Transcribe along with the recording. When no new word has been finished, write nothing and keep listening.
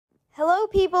Hello,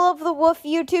 people of the Woof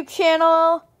YouTube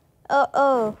channel.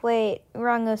 Oh, wait,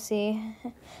 wrong OC.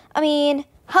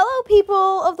 Hello,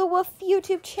 people of the Woof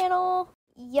YouTube channel.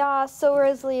 Yeah, so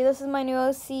Rosalie, this is my new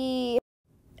OC.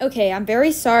 Okay, I'm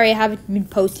very sorry I haven't been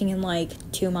posting in like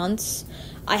 2 months.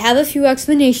 I have a few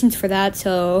explanations for that,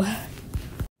 so...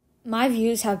 My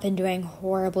views have been doing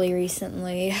horribly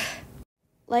recently.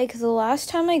 Like, the last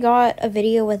time I got a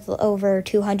video with over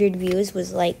 200 views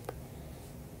was like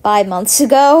 5 months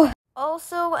ago.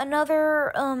 Also,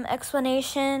 another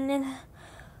explanation,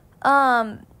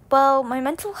 well, my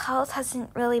mental health hasn't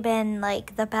really been,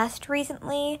 like, the best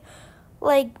recently.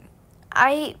 Like,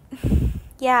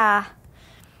 yeah,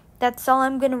 that's all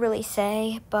I'm gonna really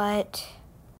say, but...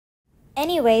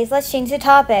 Anyways, let's change the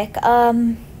topic.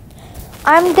 I'm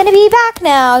gonna be back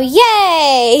now,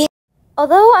 yay!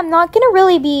 Although I'm not gonna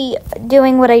really be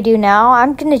doing what I do now,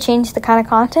 I'm gonna change the kind of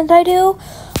content I do.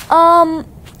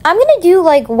 I'm gonna do,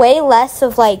 like, way less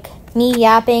of, like, me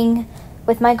yapping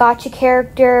with my gacha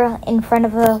character in front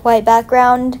of a white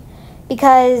background,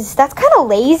 because that's kind of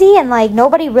lazy and, like,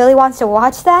 nobody really wants to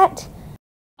watch that.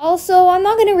 Also, I'm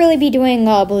not gonna really be doing,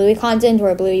 Bluey content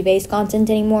or Bluey-based content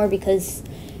anymore, because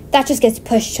that just gets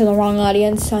pushed to the wrong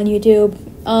audience on YouTube.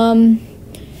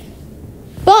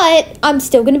 But I'm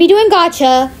still gonna be doing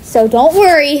gacha, so don't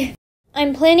worry.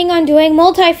 I'm planning on doing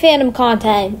multi-fandom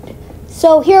content.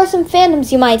 So here are some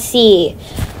fandoms you might see.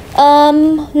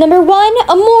 Number 1,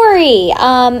 Amori.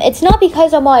 It's not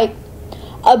because I'm, like,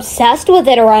 obsessed with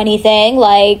it or anything.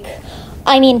 Like,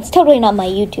 it's totally not my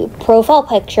YouTube profile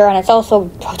picture, and it's also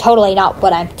totally not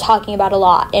what I'm talking about a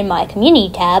lot in my community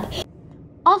tab.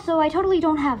 Also, I totally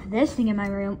don't have this thing in my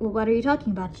room. Well, what are you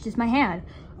talking about? It's just my hand.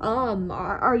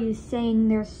 Are you saying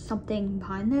there's something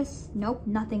behind this? Nope,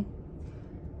 nothing.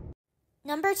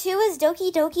 Number 2 is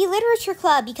Doki Doki Literature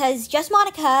Club, because just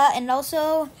Monica, and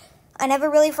also, I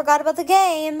never really forgot about the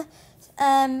game.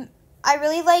 I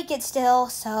really like it still,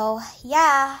 so,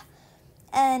 yeah.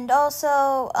 And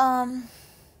also,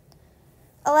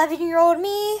 11-year-old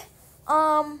me,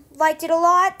 liked it a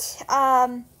lot,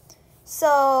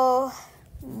 so,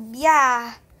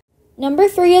 yeah. Number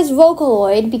 3 is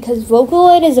Vocaloid, because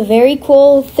Vocaloid is a very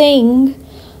cool thing.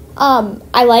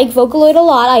 I like Vocaloid a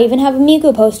lot. I even have a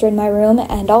Miku poster in my room,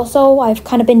 and also I've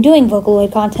kind of been doing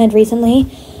Vocaloid content recently.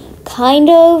 Kind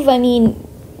of,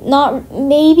 not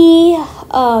maybe,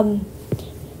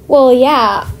 well,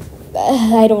 yeah,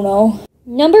 I don't know.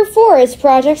 Number 4 is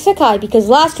Project Sekai, because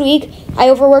last week I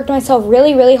overworked myself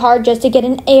really, really hard just to get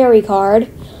an Aerie card,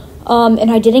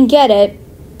 and I didn't get it,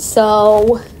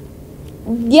 so,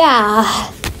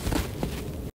 yeah.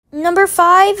 Number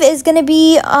 5 is gonna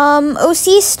be,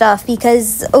 OC stuff,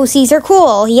 because OCs are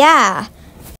cool, yeah.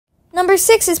 Number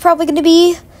 6 is probably gonna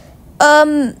be,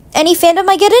 any fandom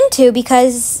I get into,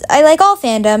 because I like all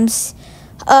fandoms.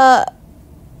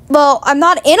 Well, I'm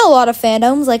not in a lot of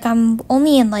fandoms, like, I'm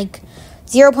only in, like,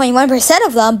 0.1%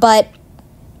 of them, but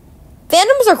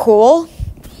fandoms are cool.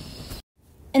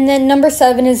 And then number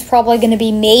 7 is probably gonna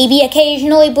be maybe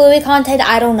occasionally Bluey content,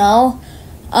 I don't know.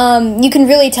 You can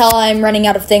really tell I'm running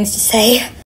out of things to say.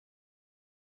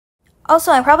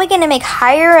 Also, I'm probably going to make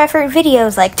higher effort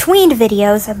videos, like tweened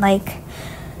videos, and like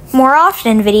more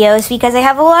often videos, because I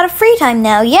have a lot of free time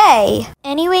now, yay!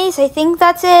 Anyways, I think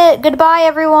that's it. Goodbye,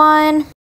 everyone.